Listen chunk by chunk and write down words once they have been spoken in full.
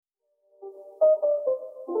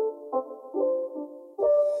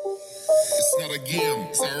not a game,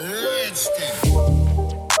 it's a rich thing.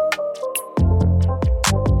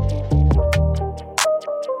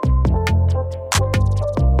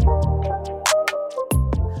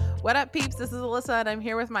 What up, peeps? This is Alyssa, and I'm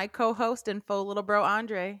here with my co-host and faux little bro,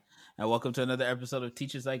 Andre. And welcome to another episode of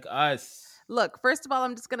Teachers Like Us. Look, first of all,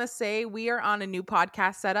 I'm just going to say we are on a new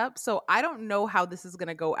podcast setup, so I don't know how this is going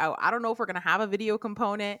to go out. I don't know if we're going to have a video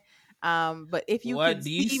component, but if you What can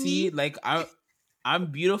do you see? me... Like,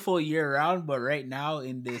 I'm beautiful year round, but right now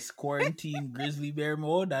in this quarantine grizzly bear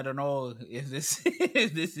mode, I don't know if this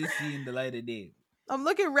if this is seeing the light of day. I'm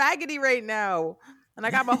looking raggedy right now, and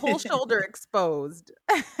I got my whole shoulder exposed.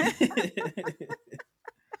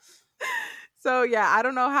 So yeah, I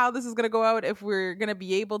don't know how this is going to go out, if we're going to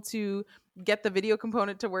be able to get the video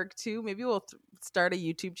component to work too. Maybe we'll start a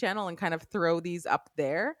YouTube channel and kind of throw these up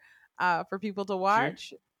there for people to watch.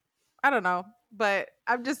 Sure. I don't know, but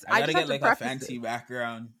I just get have like a fancy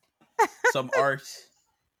background, some art,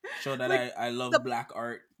 show that like I love black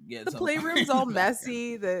art. Get the playroom's all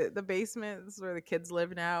messy. The basement is where the kids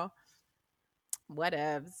live now.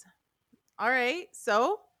 Whatevs. All right,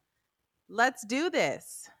 so let's do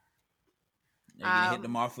this. You're gonna hit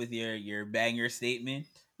them off with your banger statement.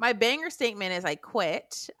 My banger statement is I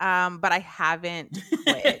quit, but I haven't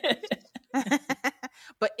quit.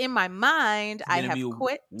 But in my mind, I have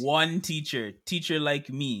quit. One teacher like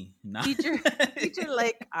me, teacher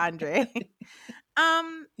like Andre.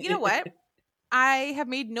 You know what? I have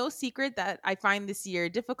made no secret that I find this year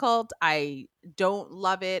difficult. I don't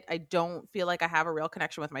love it. I don't feel like I have a real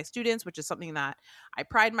connection with my students, which is something that I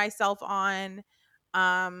pride myself on.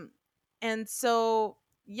 And so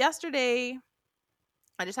yesterday,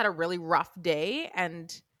 I just had a really rough day,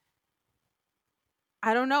 and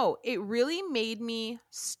I don't know, it really made me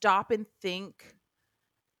stop and think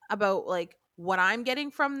about like what I'm getting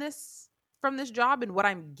from this job and what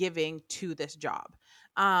I'm giving to this job.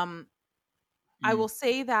 I will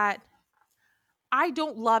say that I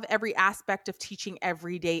don't love every aspect of teaching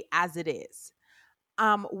every day as it is.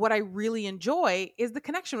 What I really enjoy is the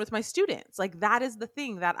connection with my students. Like, that is the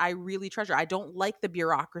thing that I really treasure. I don't like the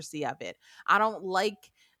bureaucracy of it. I don't like,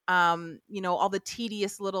 all the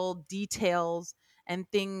tedious little details and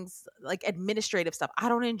things like administrative stuff. I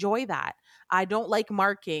don't enjoy that. I don't like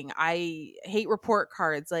marking. I hate report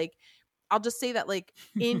cards. Like, I'll just say that, like,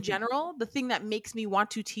 in general, the thing that makes me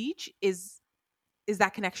want to teach is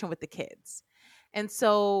that connection with the kids. And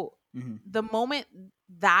so the moment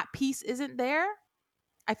that piece isn't there,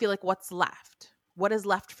 I feel like what's left? What is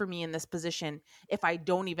left for me in this position if I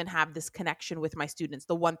don't even have this connection with my students,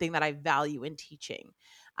 the one thing that I value in teaching?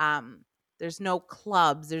 There's no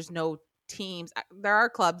clubs, there's no teams. There are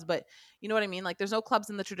clubs, but you know what I mean? Like, there's no clubs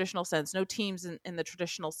in the traditional sense, no teams in the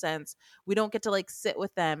traditional sense. We don't get to like sit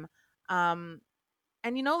with them. And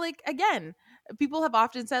like, again, people have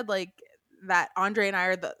often said like that Andre and I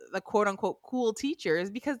are the quote unquote cool teachers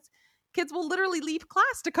because kids will literally leave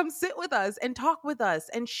class to come sit with us and talk with us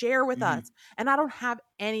and share with us. And I don't have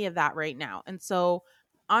any of that right now. And so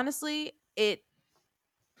honestly, I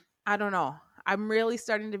don't know. I'm really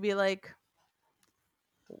starting to be like,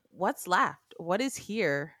 what's left? What is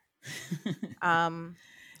here? For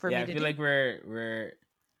me I feel like we're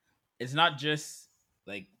it's not just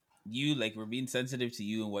like you, like we're being sensitive to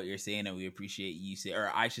you and what you're saying, and we appreciate you say,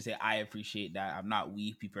 or I should say I appreciate that. I'm not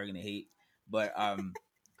we, people are gonna hate, but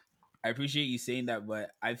I appreciate you saying that,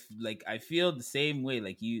 but I feel the same way.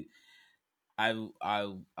 Like you,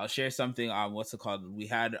 I'll share something on what's it called. We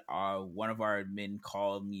had one of our admin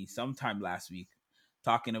called me sometime last week,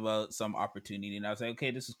 talking about some opportunity, and I was like,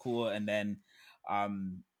 okay, this is cool. And then,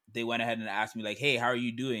 they went ahead and asked me like, hey, how are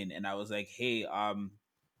you doing? And I was like, hey,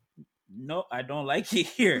 no, I don't like it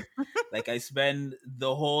here. Like, I spend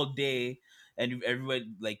the whole day, and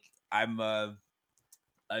everybody like I'm a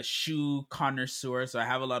shoe connoisseur, so I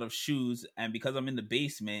have a lot of shoes, and because I'm in the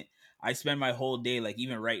basement, I spend my whole day, like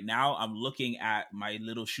even right now, I'm looking at my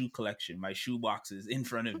little shoe collection, my shoe boxes in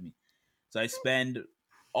front of me. So I spend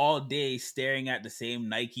all day staring at the same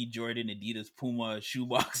Nike, Jordan, Adidas, Puma shoe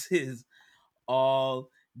boxes all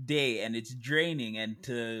day, and it's draining.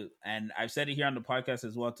 And I've said it here on the podcast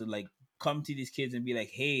as well, to like come to these kids and be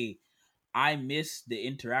like, hey, I miss the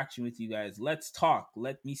interaction with you guys. Let's talk.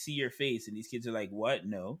 Let me see your face. And these kids are like, what?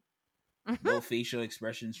 No facial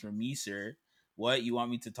expressions from me, sir. What, you want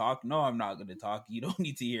me to talk? No, I'm not going to talk. You don't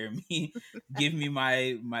need to hear me. Give me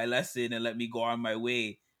my lesson and let me go on my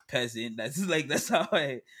way, peasant. That's how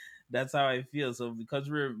I feel. So because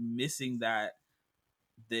we're missing that,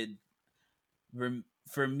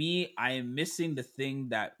 for me, I am missing the thing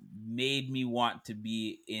that made me want to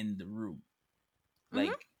be in the room.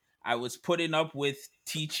 Like, I was putting up with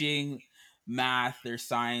teaching math or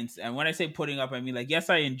science. And when I say putting up, I mean like, yes,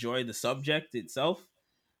 I enjoy the subject itself,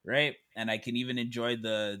 right? And I can even enjoy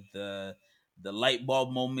the light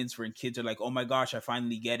bulb moments when kids are like, "Oh my gosh, I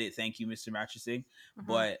finally get it. Thank you, Mr. Matchesing." Mhm.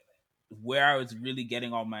 But where I was really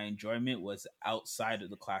getting all my enjoyment was outside of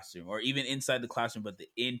the classroom or even inside the classroom, but the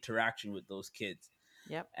interaction with those kids.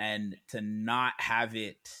 Yep. And to not have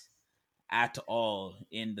it at all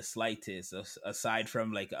in the slightest, aside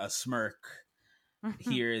from like a smirk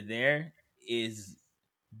here or there, is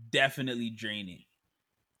definitely draining.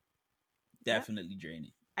 Yep. Definitely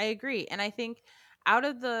draining. I agree. And I think out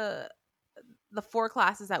of the four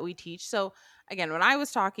classes that we teach, so again, when I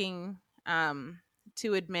was talking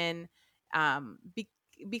to admin,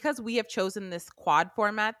 because we have chosen this quad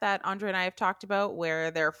format that Andre and I have talked about,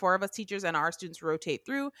 where there are four of us teachers and our students rotate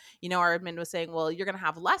through. Our admin was saying, well, you're going to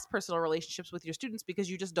have less personal relationships with your students because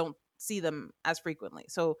you just don't see them as frequently.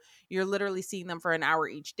 So you're literally seeing them for an hour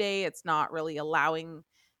each day. It's not really allowing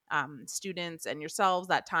students and yourselves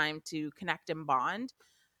that time to connect and bond.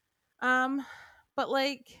 But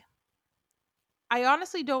like, I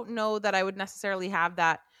honestly don't know that I would necessarily have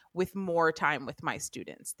that with more time with my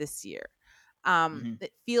students this year. Mm-hmm.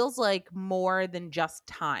 It feels like more than just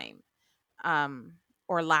time,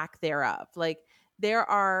 or lack thereof. Like, there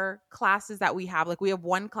are classes that we have, like we have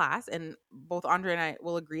one class, and both Andre and I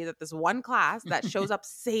will agree that this one class that shows up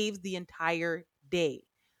saves the entire day.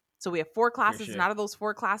 So we have four For classes, and sure. out of those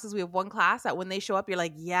four classes, we have one class that when they show up, you're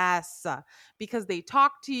like, yes, because they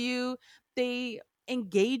talk to you, they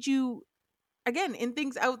engage you again in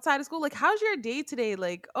things outside of school. Like, how's your day today?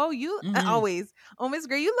 Like, oh, you Mm-hmm. always, oh, Miss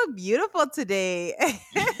Gray, you look beautiful today.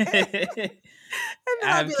 And I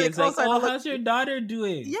then I'll be have like, kids oh, like, so I "Oh, don't look how's your cute. daughter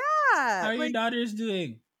doing? How Yeah. are your Like, daughters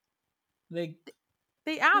doing?" Like,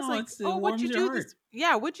 they ask, oh, like, it oh, what you warms your do this? heart.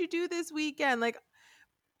 Yeah, what you do this weekend? Like,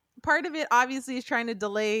 part of it obviously is trying to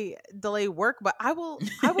delay work, but I will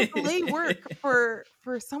delay work for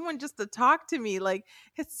someone just to talk to me. Like,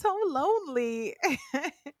 it's so lonely.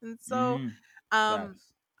 And so Mm-hmm. um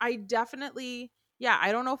Facts. I definitely, yeah,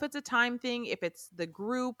 I don't know if it's a time thing, if it's the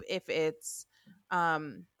group, if it's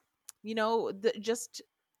um just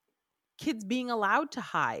kids being allowed to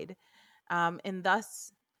hide, and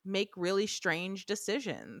thus make really strange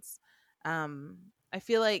decisions. I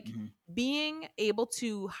feel like Mm-hmm. being able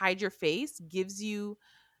to hide your face gives you,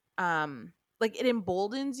 like, it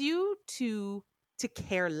emboldens you to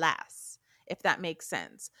care less, if that makes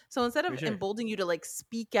sense. So instead For of sure. emboldening you to like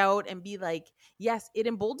speak out and be like, yes, it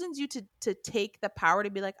emboldens you to take the power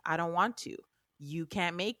to be like, I don't want to, you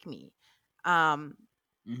can't make me. um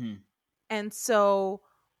Mm-hmm. and so,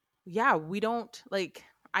 yeah, we don't like,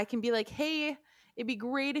 I can be like, hey, it'd be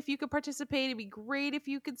great if you could participate, it'd be great if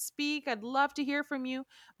you could speak, I'd love to hear from you.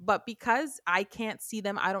 But because I can't see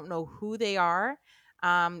them, I don't know who they are.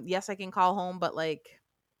 Yes, I can call home, but like,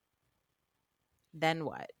 then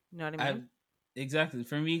what? You know what I I've mean? exactly,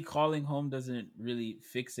 for me, calling home doesn't really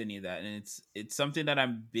fix any of that, and it's something that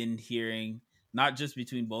I've been hearing not just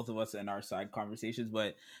between both of us and our side conversations,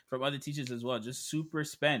 but from other teachers as well. Just super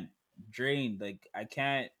spent, drained. Like, I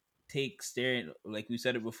can't take staring, like we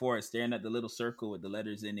said it before, staring at the little circle with the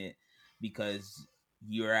letters in it because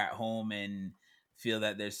you're at home and feel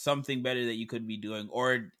that there's something better that you could be doing,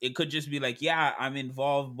 or it could just be like, yeah, I'm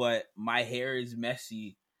involved, but my hair is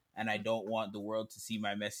messy and I don't want the world to see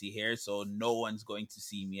my messy hair, so no one's going to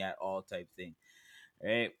see me at all type thing.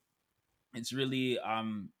 Right? It's really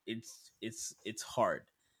it's hard.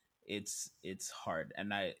 It's hard.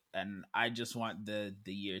 And I just want the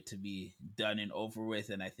year to be done and over with.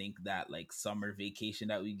 And I think that like summer vacation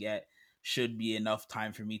that we get should be enough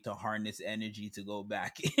time for me to harness energy to go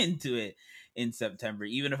back into it in September.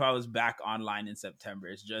 Even if I was back online in September,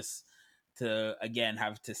 it's just to again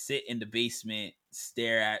have to sit in the basement,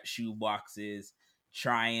 stare at shoe boxes,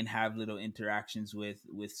 try and have little interactions with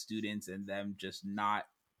students, and them just not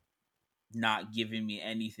giving me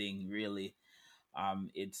anything really.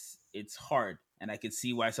 It's hard, and I could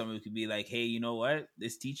see why someone could be like, hey, you know what,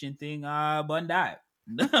 this teaching thing, bun that.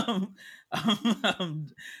 I'm,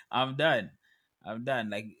 I'm done. I'm done.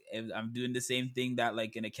 Like, if I'm doing the same thing that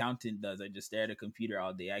like an accountant does, I just stare at a computer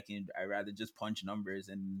all day. I rather just punch numbers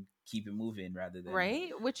and keep it moving rather than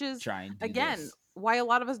Right? Which is, try and do again, this. why a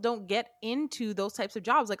lot of us don't get into those types of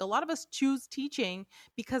jobs. Like, a lot of us choose teaching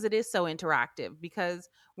because it is so interactive, because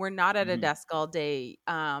we're not at a Hmm. desk all day.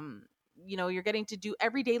 You're getting to do,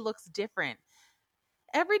 every day looks different.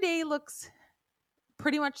 Every day looks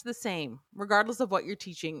pretty much the same, regardless of what you're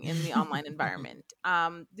teaching in the online environment.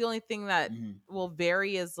 The only thing that Hmm. will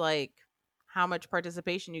vary is like how much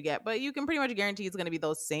participation you get, but you can pretty much guarantee it's going to be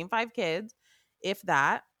those same five kids, if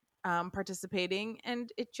that, participating.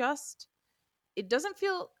 And it just, it doesn't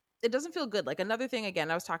feel good. Like, another thing,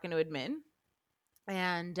 again, I was talking to admin,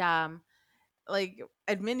 and like,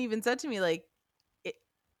 admin even said to me, like, it,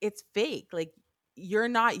 it's fake, like, you're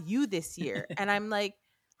not you this year. And I'm like,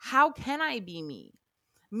 how can I be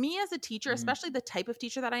me as a teacher, Mhm. especially the type of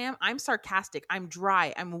teacher that I am? I'm sarcastic, I'm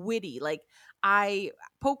dry, I'm witty, like, I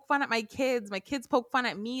poke fun at my kids poke fun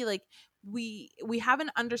at me. Like, we have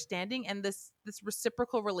an understanding and this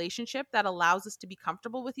reciprocal relationship that allows us to be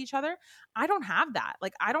comfortable with each other. I don't have that.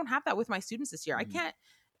 Like, I don't have that with my students this year. I Mhm. can't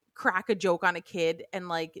crack a joke on a kid and,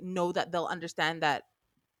 like, know that they'll understand that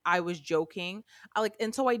I was joking.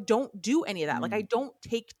 And so I don't do any of that. Like, I Mhm. don't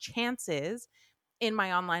take chances in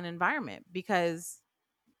my online environment because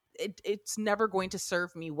it's never going to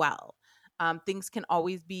serve me well. Things can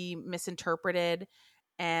always be misinterpreted.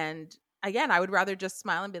 And again, I would rather just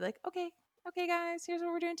smile and be like, okay, guys, here's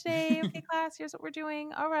what we're doing today. Okay, class, here's what we're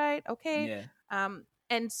doing. All right, okay. Yeah.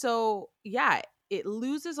 And so, yeah, it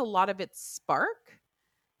loses a lot of its spark,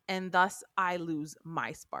 and thus I lose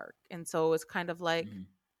my spark. And so it's kind of like Mhm.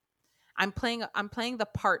 I'm playing the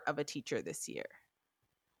part of a teacher this year.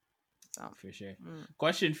 So, For sure. mm,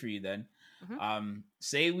 Question for you then. mhm.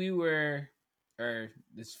 Say we were, or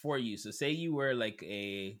this for you. So say you were like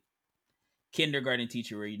a kindergarten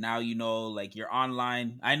teacher where now you know, like, you're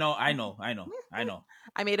online. I know.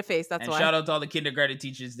 I made a face. That's And why. shout out to all the kindergarten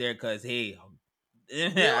teachers there, because hey,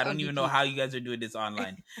 Real I don't even know MVPs. how you guys are doing this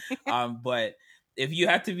online. But if you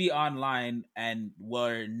had to be online and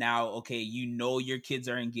were now, okay, you know your kids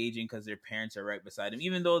are engaging because their parents are right beside them,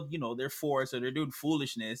 even though, they're 4, so they're doing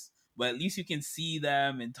foolishness, but at least you can see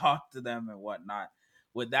them and talk to them and whatnot.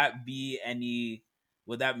 Would that be any?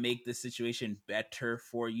 Would that make the situation better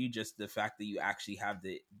for you? Just the fact that you actually have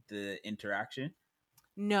the interaction,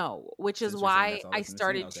 No, which is since we're saying why that's all I that's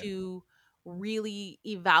missing. started Okay. to really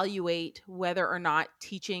evaluate whether or not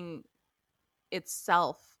teaching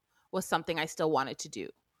itself was something I still wanted to do.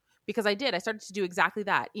 Because I did. I started to do exactly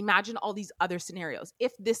that. Imagine all these other scenarios.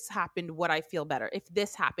 If this happened, would I feel better? If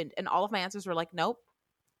this happened, and all of my answers were like, nope,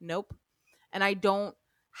 nope. And I don't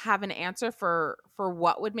have an answer for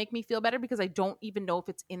what would make me feel better because I don't even know if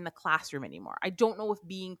it's in the classroom anymore. I don't know if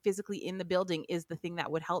being physically in the building is the thing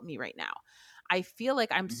that would help me right now. I feel like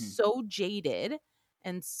I'm Hmm. so jaded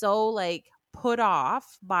and so, like, put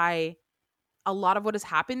off by a lot of what has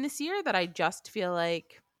happened this year that I just feel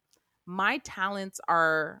like my talents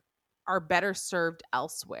are better served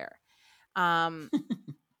elsewhere. Um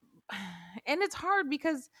and it's hard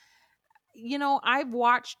because, I've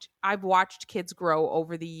watched kids grow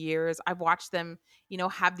over the years. I've watched them,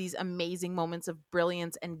 have these amazing moments of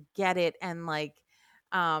brilliance and get it. And, like,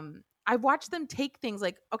 I've watched them take things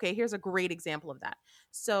like, okay, here's a great example of that.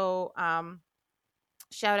 So,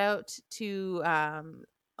 shout out to,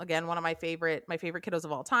 again, one of my favorite kiddos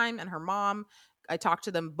of all time and her mom. I talk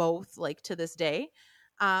to them both, like, to this day.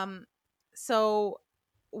 Um so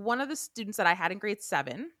one of the students that I had in grade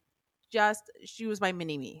 7, she was my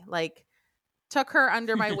mini me. Like, took her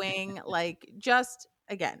under my wing, like, just,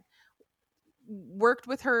 again, worked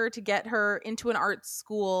with her to get her into an art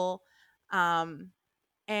school. Um,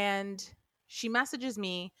 and she messages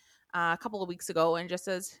me a couple of weeks ago and just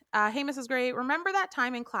says, hey, Mrs. Gray, remember that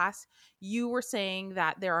time in class you were saying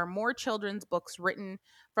that there are more children's books written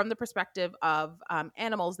from the perspective of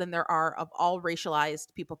animals than there are of all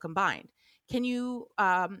racialized people combined? Can you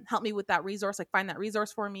help me with that resource? Like, find that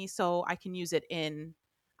resource for me so I can use it in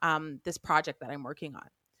this project that I'm working on.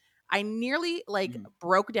 I nearly, like, Hmm.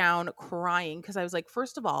 broke down crying because I was like,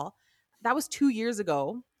 first of all, that was 2 years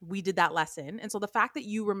ago we did that lesson. And so the fact that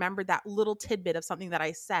you remembered that little tidbit of something that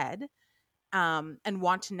I said, and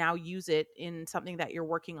want to now use it in something that you're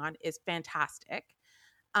working on is fantastic.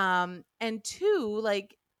 And two,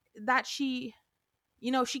 like, that she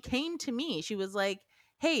came to me. She was like,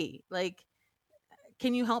 hey, like,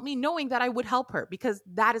 can you help me? Knowing that I would help her because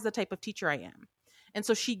that is the type of teacher I am. And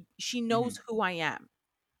so she Hmm. knows who I am.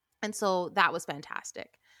 And so that was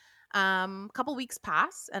fantastic. Couple weeks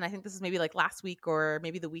pass, and I think this is maybe like last week or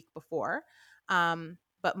maybe the week before.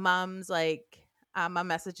 But mom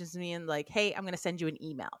messages me and, like, hey, I'm gonna send you an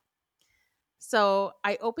email. So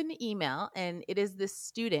I open the email, and it is this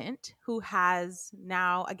student who has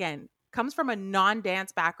now, again, comes from a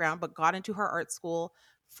non-dance background but got into her art school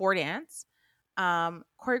for dance.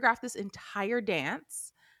 Choreographed this entire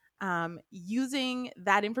dance, using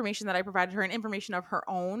that information that I provided her and information of her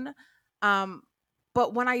own. Um,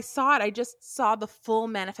 but when I saw it, I just saw the full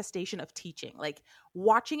manifestation of teaching, like,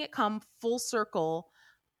 watching it come full circle,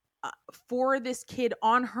 for this kid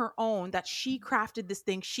on her own, that she crafted this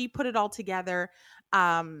thing, she put it all together.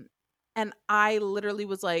 And I literally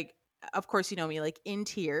was like, of course, you know me, like in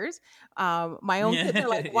tears. My own kids are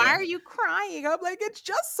like, why Yeah. are you crying? I'm like, it's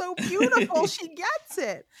just so beautiful. She gets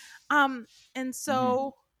it. And Hmm.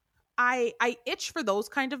 so I itch for those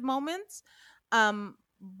kind of moments.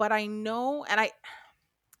 But I know, and I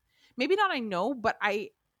maybe not I know, but I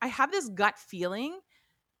have this gut feeling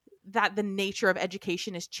that the nature of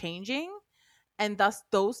education is changing, and thus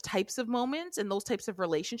those types of moments and those types of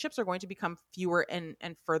relationships are going to become fewer and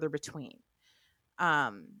further between.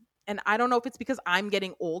 um and I don't know if it's because I'm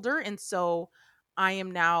getting older, and so I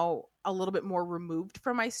am now a little bit more removed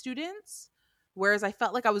from my students, whereas I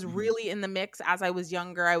felt like I was Hmm. really in the mix as I was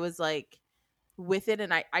younger. I was like with it,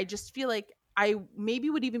 and I just feel like I maybe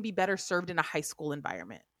would even be better served in a high school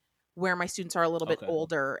environment where my students are a little bit Okay.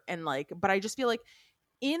 older, and like, but I just feel like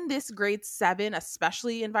in this grade 7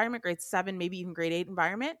 especially environment, grade 7 maybe even grade 8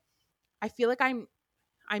 environment, I feel like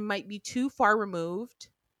I might be too far removed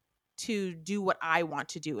to do what I want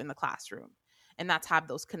to do in the classroom. And that's have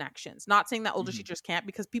those connections. Not saying that older Hmm. teachers can't,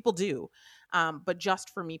 because people do. But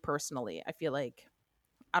just for me personally, I feel like,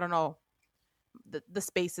 I don't know, the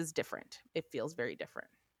space is different. It feels very different.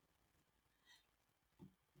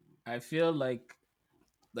 I feel like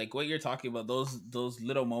what you're talking about, those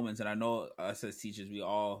little moments, and I know us as teachers, we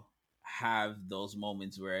all have those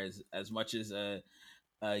moments where as much as a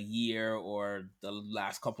year or the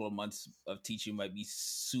last couple of months of teaching might be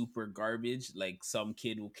super garbage, like some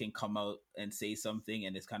kid who can come out and say something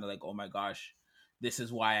and it's kind of like, oh my gosh, this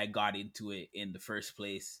is why I got into it in the first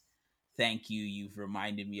place. Thank you, you've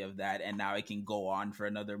reminded me of that, and now I can go on for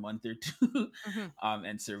another month or two Hmm.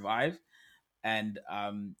 and survive. And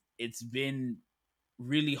it's been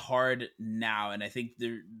really hard now, and I think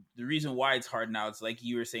the reason why it's hard now, it's like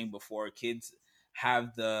you were saying before, kids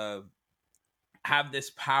have the have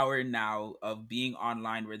this power now of being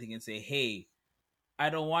online where they can say, hey, I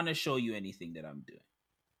don't want to show you anything that I'm doing,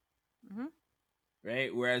 Hmm.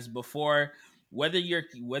 right? Whereas before, whether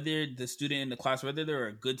the student in the class, whether they're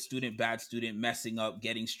a good student, bad student, messing up,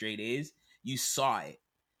 getting straight A's, you saw it,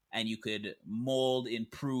 and you could mold,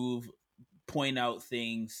 improve, point out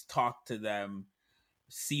things, talk to them,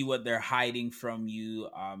 see what they're hiding from you,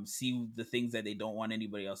 see the things that they don't want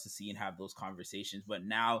anybody else to see, and have those conversations. But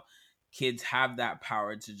now kids have that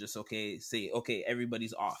power to just, okay, say, okay,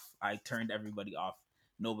 everybody's off, I turned everybody off,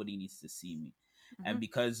 nobody needs to see me. Hmm. And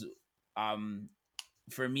because um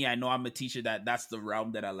for me, I know I'm a teacher, that's the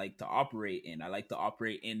realm that I like to operate in. I like to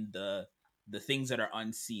operate in the things that are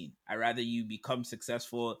unseen. I rather you become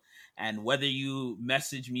successful, and whether you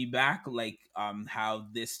message me back like how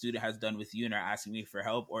this student has done with you and are asking me for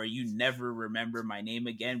help, or you never remember my name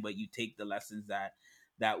again, but you take the lessons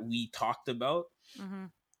that we talked about. Hmm.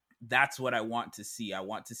 That's what I want to see. I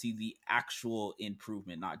want to see the actual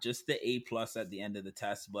improvement, not just the A plus at the end of the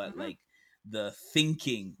test, but Hmm. like the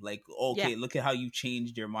thinking, like, Yeah, okay, look at how you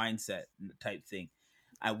changed your mindset type thing.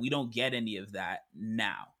 And we don't get any of that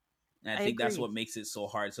now. And I I think that's agree. what makes it so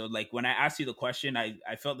hard. So like when I asked you the question, I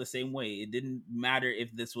felt the same way. It didn't matter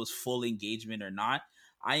if this was full engagement or not.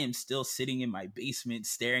 I am still sitting in my basement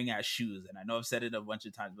staring at shoes. And I know I've said it a bunch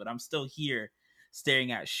of times, but I'm still here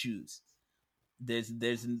staring at shoes. There's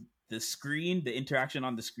the screen, the interaction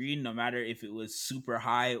on the screen, no matter if it was super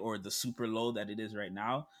high or the super low that it is right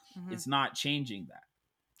now, Hmm. it's not changing that.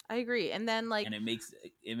 I agree. And then like And it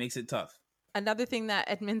makes it tough. another thing that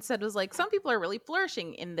Edmund said was like, some people are really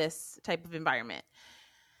flourishing in this type of environment.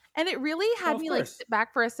 And it really Oh, had of me like course. sit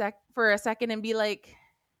back for a second and be like,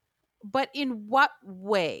 but in what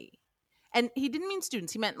way? And he didn't mean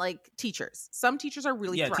students, he meant like teachers. Some teachers are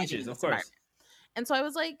really Yeah, thriving teachers, in of this course. environment. And so I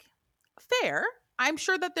was like, fair. I'm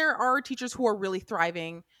sure that there are teachers who are really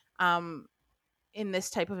thriving um, in this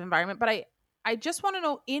type of environment, but I just want to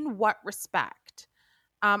know in what respect.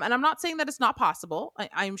 And I'm not saying that it's not possible.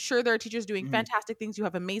 I'm sure there are teachers doing Hmm. fantastic things. You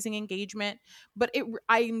have amazing engagement, but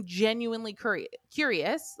I'm genuinely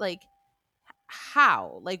curious, like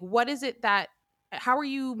how, like what is it that, how are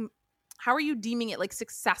you, how are you deeming it like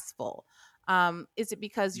successful? Is it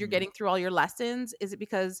because you're Hmm. getting through all your lessons? Is it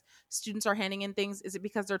because students are handing in things? Is it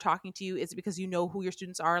because they're talking to you? Is it because you know who your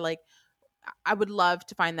students are? Like I would love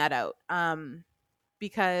to find that out.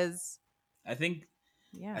 Because I think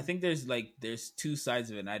yeah. I think there's two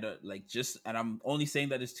sides of it. And I don't like just, and I'm only saying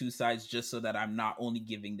that it's two sides just so that I'm not only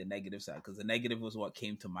giving the negative side, because the negative was what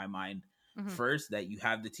came to my mind Hmm. first. That you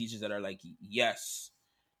have the teachers that are like, yes,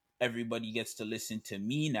 everybody gets to listen to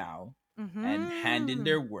me now and hand in Hmm.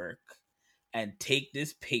 their work and take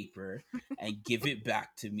this paper and give it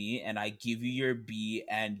back to me, and I give you your B,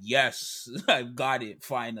 and yes, I've got it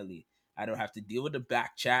finally. I don't have to deal with the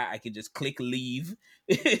back chat. I can just click leave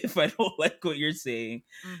if I don't like what you're saying,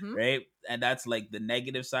 Mm-hmm. right? And that's like the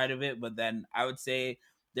negative side of it. But then I would say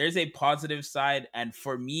there's a positive side, and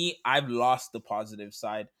for me, I've lost the positive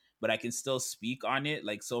side, but I can still speak on it.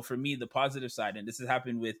 Like, so for me, the positive side, and this has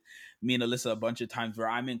happened with me and Alyssa a bunch of times, where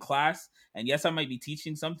I'm in class and yes, I might be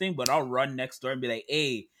teaching something, but I'll run next door and be like,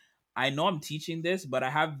 hey, I know I'm teaching this, but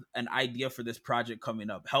I have an idea for this project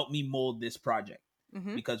coming up. Help me mold this project,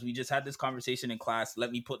 Mm-hmm. because we just had this conversation in class.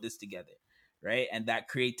 Let me put this together, right? And that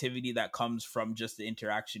creativity that comes from just the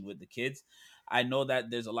interaction with the kids. I know that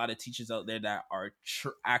there's a lot of teachers out there that are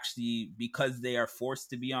actually, because they are forced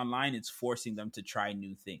to be online, it's forcing them to try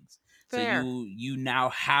new things. Fair. So you now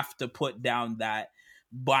have to put down that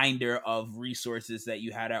binder of resources that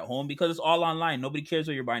you had at home, because it's all online. Nobody cares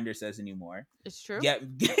what your binder says anymore. It's true.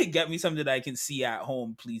 Get me something that I can see at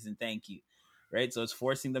home, please and thank you. Right? So it's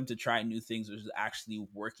forcing them to try new things, which is actually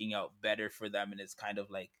working out better for them, and it's kind of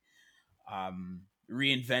like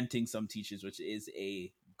reinventing some teachers, which is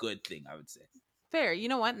a good thing, I would say. Fair. You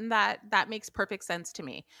know what? And that makes perfect sense to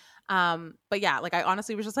me. But yeah, like I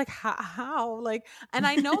honestly was just like, how? Like, and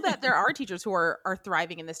I know that there are teachers who are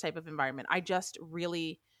thriving in this type of environment. I just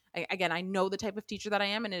really, again, I know the type of teacher that I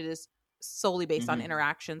am, and it is solely based on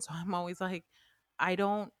interaction. So I'm always like, I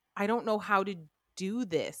don't know how to do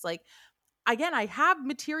this. Like, again, I have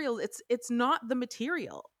materials. It's not the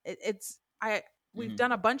material. We've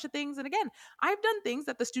done a bunch of things, and again, I've done things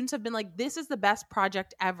that the students have been like, this is the best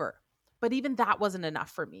project ever. But even that wasn't enough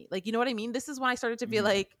for me. Like, you know what I mean? This is when I started to feel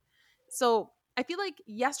like, so I feel like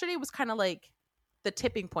yesterday was kind of like the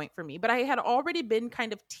tipping point for me, but I had already been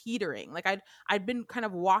kind of teetering. Like I'd been kind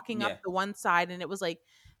of walking up the one side, and it was like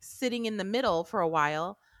sitting in the middle for a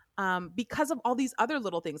while, because of all these other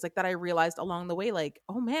little things like that I realized along the way, like,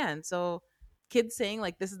 oh man, so kids saying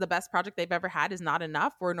like this is the best project they've ever had is not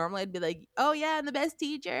enough, where normally I'd be like, oh yeah, I'm the best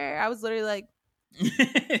teacher. I was literally like,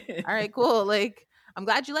 all right, cool. Like, I'm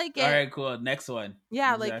glad you like it. All right, cool. Next one.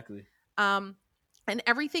 Yeah, exactly. And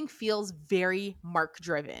everything feels very mark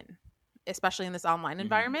driven, especially in this online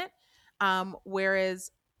environment.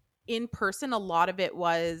 Whereas in person, a lot of it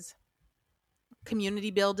was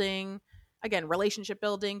community building, again, relationship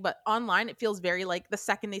building, but online it feels very like the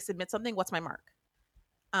second they submit something, what's my mark?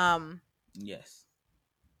 Yes.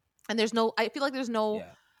 And I feel like there's no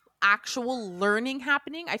actual learning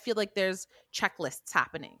happening. I feel like there's checklists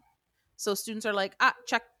happening. So students are like,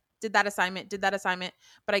 check, did that assignment.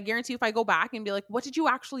 But I guarantee if I go back and be like, what did you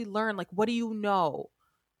actually learn? Like, what do you know?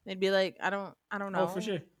 They'd be like, I don't know. Oh, for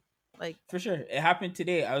sure. Like, for sure. It happened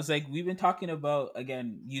today. I was like, we've been talking about,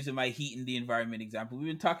 again, using my heat in the environment example. We've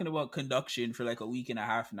been talking about conduction for like a week and a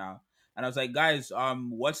half now. And I was like, guys,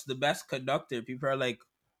 what's the best conductor? People are like,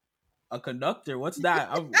 a conductor? What's that?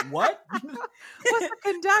 What? What's a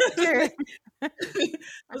conductor? I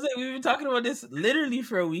was like, we've been talking about this literally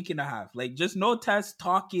for a week and a half. Like, just no test,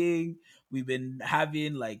 talking. We've been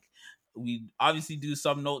having like, we obviously do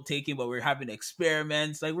some note taking, but we're having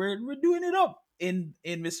experiments. Like, we're doing it up in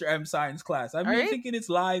Mr. M science class. I'm here thinking it's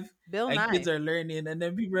live, Bill and Nye. kids are learning, and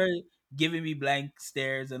then people are giving me blank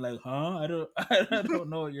stares and like, huh? I don't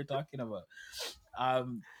know what you're talking about.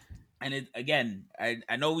 And it, again,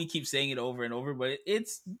 I know we keep saying it over and over, but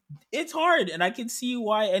it's hard, and I can see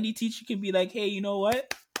why any teacher can be like, hey, you know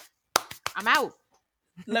what? I'm out.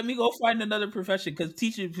 Let me go find another profession, because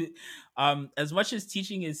teaching, as much as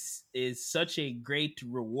teaching is such a great,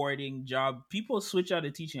 rewarding job, people switch out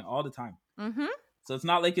of teaching all the time. So it's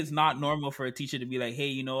not like it's not normal for a teacher to be like, hey,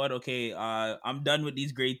 you know what? Okay, I'm done with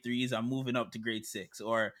these grade 3s. I'm moving up to grade 6,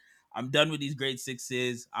 or I'm done with these grade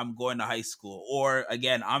 6s. I'm going to high school. Or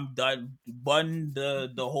again, I'm done. Bun the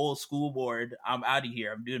whole school board. I'm out of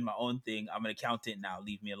here. I'm doing my own thing. I'm an accountant now.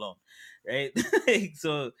 Leave me alone. Right?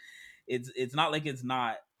 So it's not like it's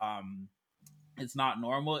not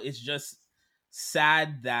normal. It's just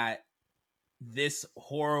sad that this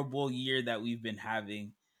horrible year that we've been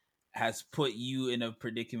having has put you in a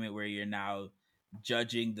predicament where you're now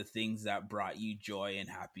judging the things that brought you joy and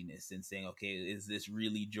happiness and saying, okay, is this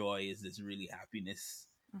really joy? Is this really happiness?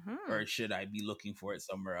 Or should I be looking for it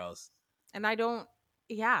somewhere else? And I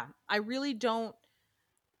really don't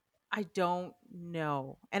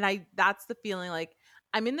know. And that's the feeling, like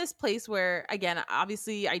I'm in this place where, again,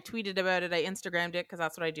 obviously I tweeted about it. I Instagrammed it because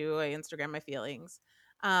that's what I do. I Instagram my feelings.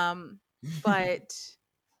 But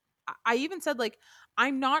I even said, like,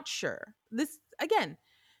 I'm not sure. This, again,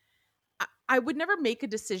 I would never make a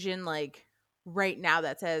decision like right now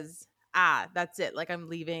that says, that's it. Like, I'm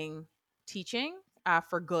leaving teaching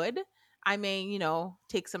for good. I may,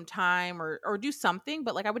 take some time or do something,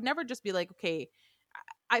 but like, I would never just be like, okay,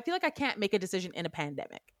 I feel like I can't make a decision in a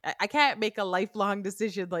pandemic. I can't make a lifelong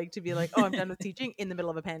decision like to be like, oh, I'm done with teaching in the middle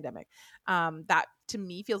of a pandemic. That to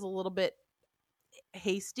me feels a little bit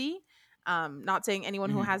hasty. Not saying anyone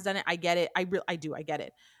who has done it, I get it. I do, I get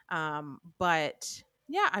it. But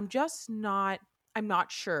yeah, I'm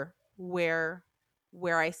not sure where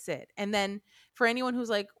I sit. And then for anyone who's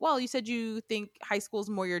like, well, you said you think high school's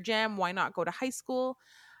more your jam, why not go to high school?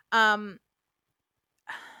 Um,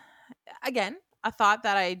 Again, a thought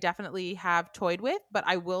that I definitely have toyed with, but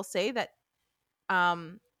I will say that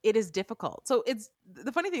it is difficult. So it's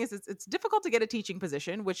the funny thing is it's difficult to get a teaching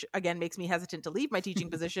position, which again makes me hesitant to leave my teaching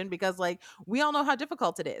position because like we all know how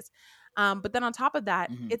difficult it is. But then on top of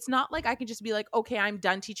that, it's not like I can just be like, okay, I'm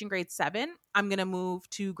done teaching grade 7. I'm gonna move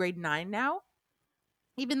to grade 9 now,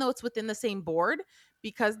 even though it's within the same board,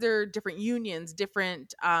 because they're different unions,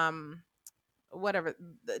 different whatever,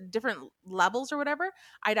 different levels or whatever.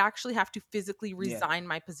 I'd actually have to physically resign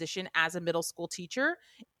my position as a middle school teacher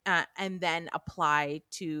and then apply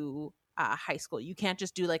to high school. You can't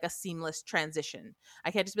just do like a seamless transition.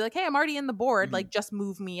 I can't just be like, hey, I'm already in the board, like just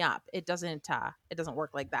move me up. It doesn't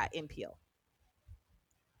work like that in Peel.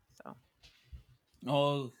 So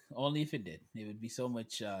only if it did, it would be so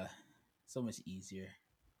much easier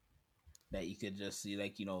that you could just see,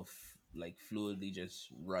 like, like fluidly just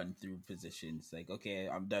run through positions. Like, okay,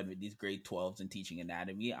 I'm done with these grade 12s and teaching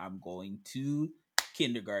anatomy. I'm going to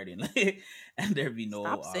kindergarten, and there'd be no.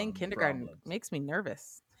 Stop saying kindergarten. problems. Makes me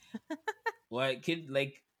nervous. What kid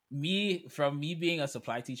like me being a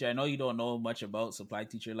supply teacher? I know you don't know much about supply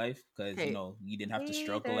teacher life because you didn't have to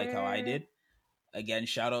struggle like how I did. Again,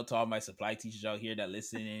 shout out to all my supply teachers out here that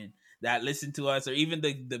listen to us, or even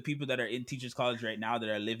the people that are in teachers college right now that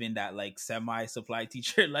are living that like semi supply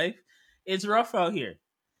teacher life. It's rough out here.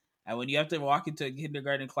 And when you have to walk into a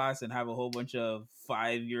kindergarten class and have a whole bunch of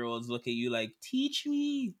 5-year-olds look at you like, teach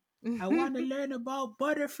me, I want to learn about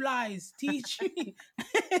butterflies, teach me.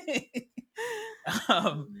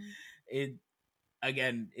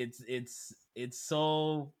 It's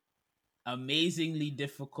so amazingly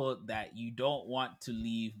difficult that you don't want to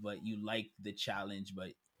leave, but you like the challenge, but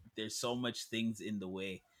there's so much things in the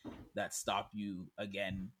way that stop you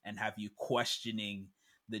again and have you questioning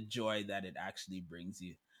the joy that it actually brings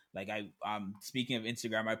you. Like speaking of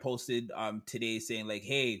Instagram, I posted today saying like,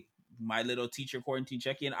 hey, my little teacher quarantine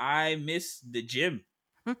check-in, I miss the gym.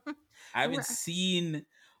 I haven't seen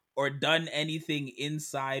or done anything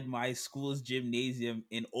inside my school's gymnasium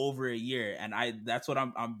in over a year. And that's what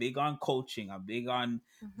I'm big on coaching. I'm big on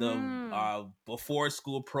the before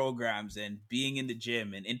school programs and being in the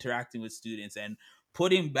gym and interacting with students and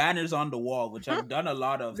putting banners on the wall, which I've done a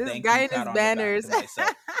lot of. This Thank guy you, and his banners.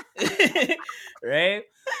 Right?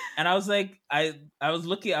 And I was like, I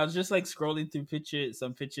was just like scrolling through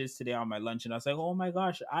some pictures today on my lunch, and I was like, oh my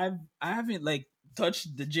gosh, I haven't like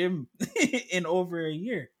touched the gym in over a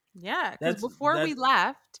year. Yeah, because before we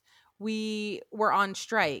left, we were on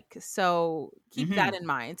strike. So keep that in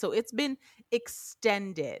mind. So it's been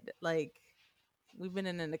extended. Like we've been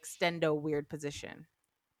in an extendo weird position.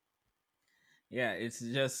 Yeah, it's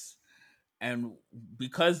just, and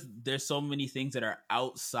because there's so many things that are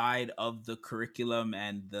outside of the curriculum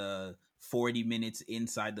and the 40 minutes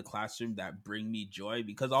inside the classroom that bring me joy,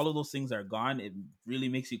 because all of those things are gone, it really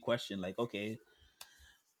makes you question like, okay,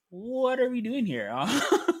 what are we doing here?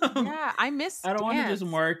 Yeah, I don't want to just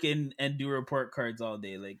mark and do report cards all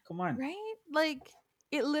day. Like, come on. Right? Like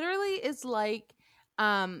it literally is like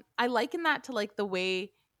I liken that to like the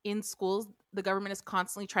way in schools the government is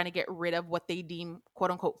constantly trying to get rid of what they deem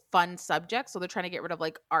quote unquote fun subjects. So they're trying to get rid of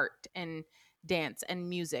like art and dance and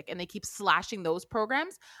music, and they keep slashing those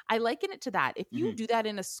programs. I liken it to that. If you do that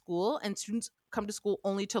in a school and students come to school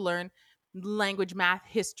only to learn language, math,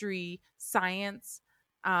 history, science,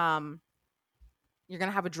 you're going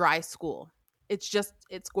to have a dry school. It's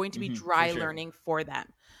going to be dry learning for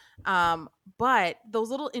them. But those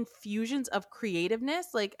little infusions of creativeness,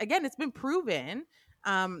 like again, it's been proven.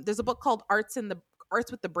 There's a book called Arts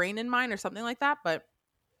with the Brain in Mind or something like that. But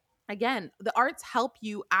again, the arts help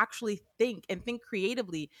you actually think and think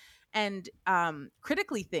creatively and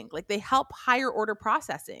critically think. Like they help higher order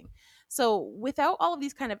processing. So without all of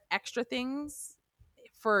these kind of extra things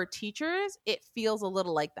for teachers, it feels a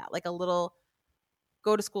little like that, like a little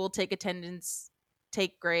go to school, take attendance,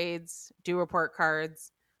 take grades, do report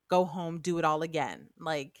cards, go home, do it all again.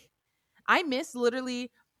 Like I miss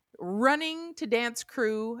literally running to dance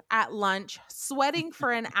crew at lunch, sweating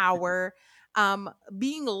for an hour,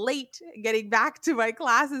 being late, getting back to my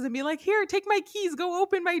classes and being like, here, take my keys, go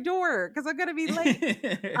open my door because I'm going to be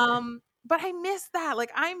late. But I miss that.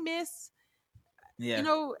 Like I miss Yeah.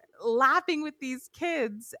 laughing with these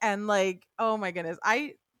kids and like, oh my goodness.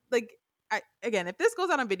 Again, if this goes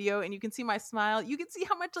on a video and you can see my smile, you can see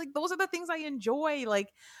how much like those are the things I enjoy. Like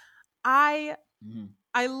I Mhm.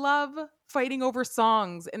 I love fighting over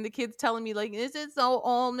songs and the kids telling me like, this is so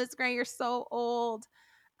old, Miss Gray, you're so old.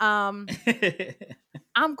 Um,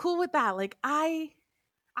 I'm cool with that. Like I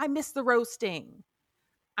miss the roasting.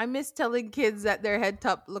 I miss telling kids that their head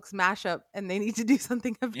top looks mash up and they need to do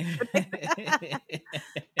something about it.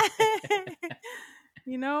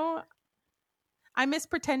 you know, I miss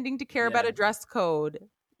pretending to care about Yeah. a dress code.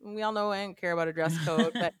 We all know I don't care about a dress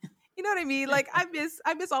code, but you know what I mean? Like I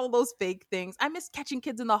miss all of those fake things. I miss catching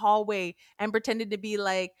kids in the hallway and pretending to be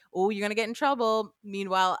like, "Oh, you're going to get in trouble."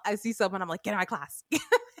 Meanwhile, I see someone, I'm like, "Get in my class."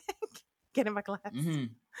 Get in my class. Mhm.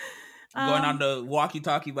 Going on Um the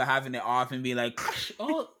walkie-talkie but having it off and be like,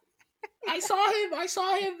 oh, I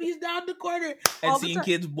saw him, he's down the corner, and all the seeing time.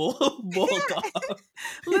 kids bolt off.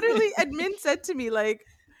 Literally, admin said to me, like,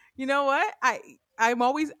 you know what? I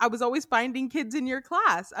was always finding kids in your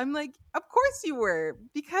class. I'm like, of course you were,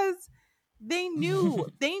 because they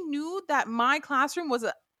knew that my classroom was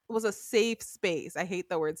a safe space. I hate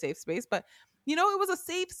the word safe space, but it was a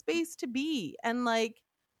safe space to be. And like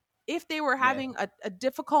if they were Yeah. having a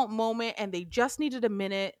difficult moment and they just needed a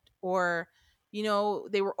minute, or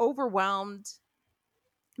they were overwhelmed,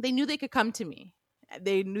 they knew they could come to me.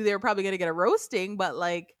 They knew they were probably going to get a roasting, but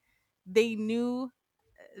like they knew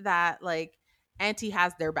that like auntie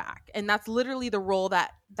has their back. And that's literally the role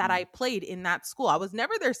that I played in that school. I was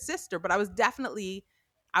never their sister, but I was definitely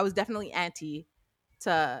auntie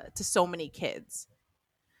to so many kids.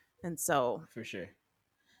 And so For sure.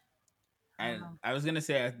 I don't And know. I was gonna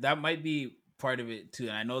say that might be part of it too.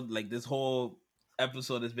 And I know like this whole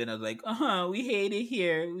episode has been of like, we hate it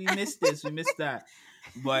here, we missed this, we missed that.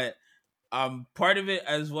 But part of it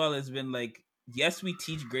as well has been like, yes, we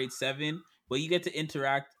teach grade 7, but you get to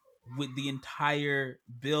interact with the entire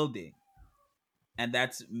building. And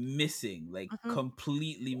that's missing, like Mhm.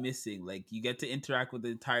 completely missing. Like you get to interact with the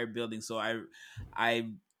entire building. So I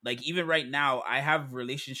like even right now I have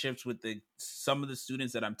relationships with some of the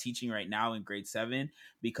students that I'm teaching right now in grade 7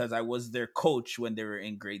 because I was their coach when they were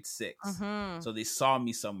in grade 6. Mhm. So they saw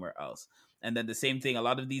me somewhere else. And then the same thing, a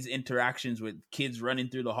lot of these interactions with kids running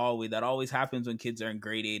through the hallway, that always happens when kids are in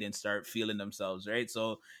grade 8 and start feeling themselves, right?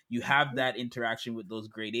 So you have that interaction with those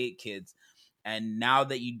grade 8 kids. And now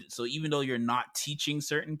that so even though you're not teaching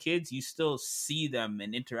certain kids, you still see them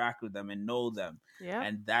and interact with them and know them. Yeah.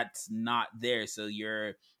 And that's not there. So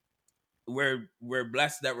we're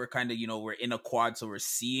blessed that we're kind of, we're in a quad, so we're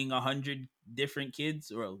seeing 100 different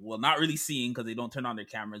kids, or well, not really seeing because they don't turn on their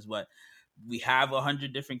cameras, but we have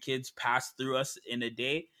 100 different kids pass through us in a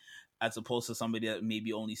day, as opposed to somebody that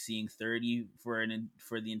maybe only seeing 30 for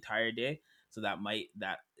the entire day. So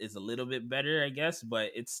that is a little bit better, I guess,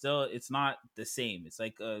 but it's not the same. It's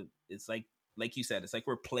like you said, it's like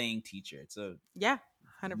we're playing teacher. It's a Yeah.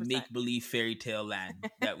 100%. make believe fairy tale land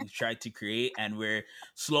that we've tried to create, and we're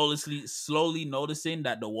slowly noticing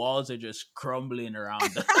that the walls are just crumbling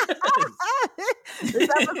around us. This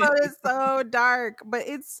episode is so dark, but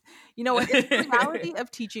it's it's the reality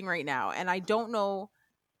of teaching right now, and I don't know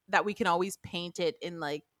that we can always paint it in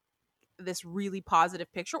like this really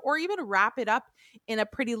positive picture, or even wrap it up in a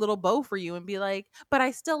pretty little bow for you and be like, but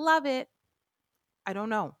I still love it. I don't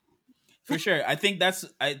know. For sure. I think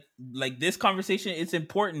I like this conversation. It's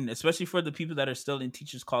important, especially for the people that are still in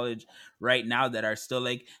teachers college right now, that are still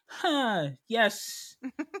like, yes,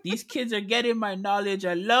 these kids are getting my knowledge.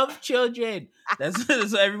 I love children. That's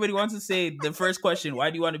what everybody wants to say. The first question,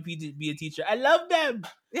 why do you want to be a teacher? I love them.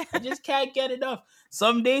 I just can't get enough.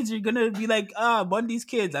 Some days you're gonna be like, one of these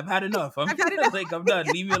kids, I've had enough. I've had enough. Like, I'm done.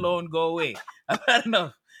 Leave me alone. Go away. I've had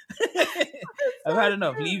enough. I've had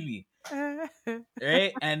enough. Leave me.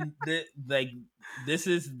 Right. And this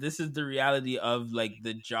is the reality of like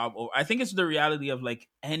the job. Or I think it's the reality of like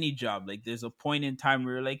any job. Like there's a point in time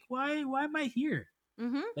where you're like, why am I here?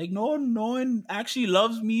 Mm-hmm. Like no one actually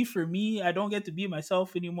loves me for me. I don't get to be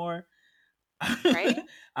myself anymore. Right?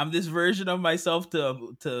 I'm this version of myself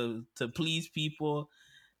to please people.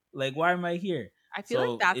 Like, why am I here? I feel like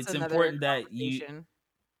So that's it's another important that conversation.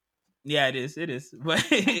 yeah, it is, but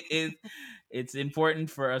it's important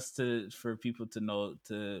for for people to know,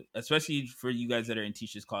 especially for you guys that are in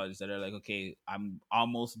teachers college, that are like, okay, I'm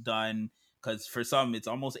almost done, because for some it's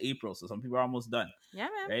almost April, so some people are almost done, Yeah,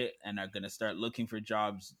 man. right, and are gonna start looking for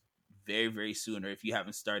jobs very, very soon, or if you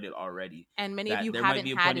haven't started already, And many of that you there might haven't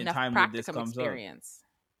be a had point in enough time where this practicum comes up. experience.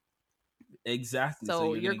 Exactly. So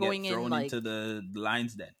So you're you're gonna get going in thrown like, into the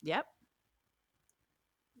lines then. yep.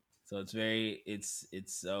 So it's very it's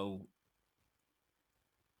so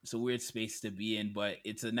it's a weird space to be in, but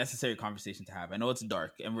it's a necessary conversation to have. I know it's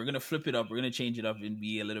dark, and we're gonna flip it up. We're gonna change it up and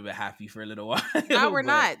be a little bit happy for a little while. No, we're But,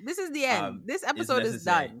 not. This is the end. This episode is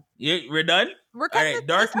necessary. done. We're done. We're All cutting right, this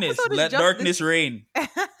darkness. episode is Let just- darkness reign.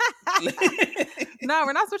 No,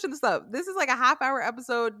 we're not switching this up. This is like a half-hour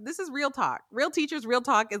episode. This is real talk. Real teachers, real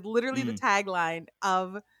talk is literally the tagline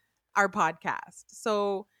of our podcast.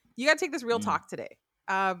 So you got to take this real talk today.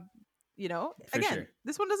 You know, For again, sure.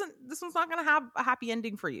 this one's not going to have a happy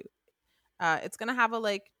ending for you. It's going to have a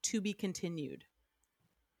like to be continued.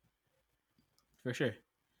 For sure.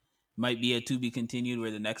 Might be a to be continued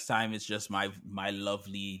where the next time it's just my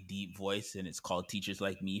lovely deep voice and it's called Teachers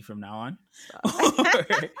Like Me from now on.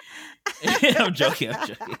 I'm joking.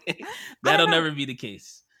 That'll never be the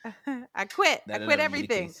case. I quit. That'll I quit never be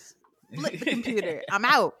the everything. case. Flip the computer. I'm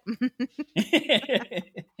out.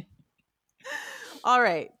 All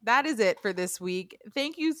right. That is it for this week.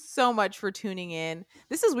 Thank you so much for tuning in.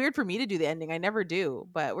 This is weird for me to do the ending. I never do,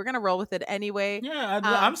 but we're going to roll with it anyway. Yeah,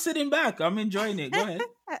 I'm sitting back. I'm enjoying it. Go ahead.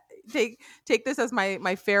 Take this as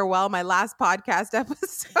my farewell, my last podcast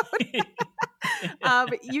episode.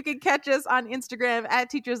 You can catch us on Instagram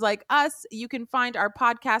at Teachers Like Us. You can find our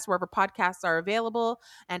podcast wherever podcasts are available.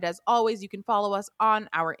 And as always, you can follow us on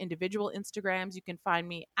our individual Instagrams. You can find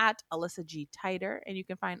me at Alyssa G. Titer, and you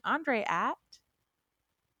can find Andre at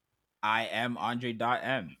I am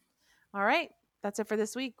Andre.m. All right. That's it for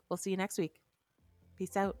this week. We'll see you next week.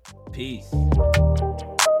 Peace out. Peace.